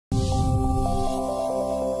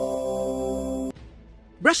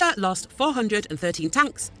Russia lost 413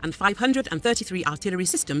 tanks and 533 artillery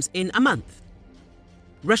systems in a month.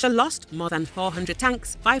 Russia lost more than 400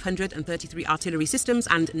 tanks, 533 artillery systems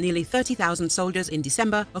and nearly 30,000 soldiers in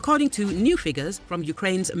December, according to new figures from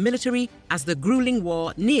Ukraine's military as the grueling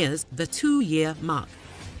war nears the 2-year mark.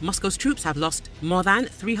 Moscow's troops have lost more than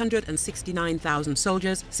 369,000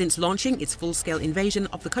 soldiers since launching its full-scale invasion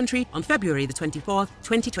of the country on February the 24th,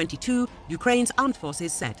 2022, Ukraine's armed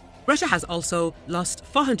forces said. Russia has also lost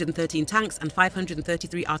 413 tanks and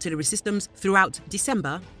 533 artillery systems throughout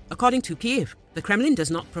December, according to Kiev. The Kremlin does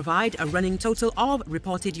not provide a running total of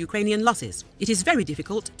reported Ukrainian losses. It is very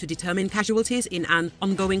difficult to determine casualties in an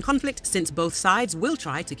ongoing conflict since both sides will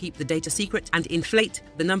try to keep the data secret and inflate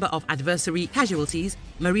the number of adversary casualties,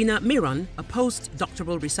 Marina Miron, a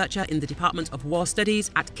postdoctoral researcher in the Department of War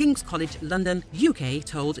Studies at King's College London, UK,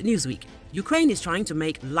 told Newsweek. Ukraine is trying to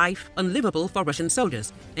make life unlivable for Russian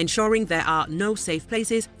soldiers, ensuring there are no safe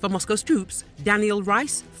places for Moscow's troops, Daniel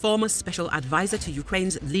Rice, former special advisor to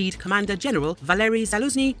Ukraine's lead commander general Valery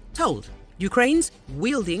Zaluzhny, told. Ukraine's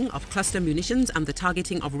wielding of cluster munitions and the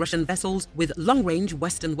targeting of Russian vessels with long-range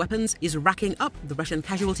Western weapons is racking up the Russian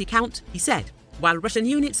casualty count, he said, while Russian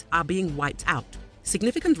units are being wiped out.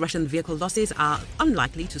 Significant Russian vehicle losses are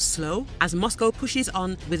unlikely to slow as Moscow pushes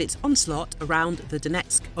on with its onslaught around the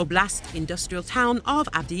Donetsk Oblast industrial town of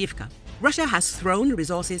Avdiivka. Russia has thrown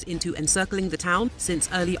resources into encircling the town since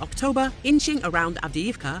early October, inching around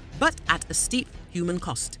Avdiivka, but at a steep human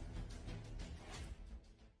cost.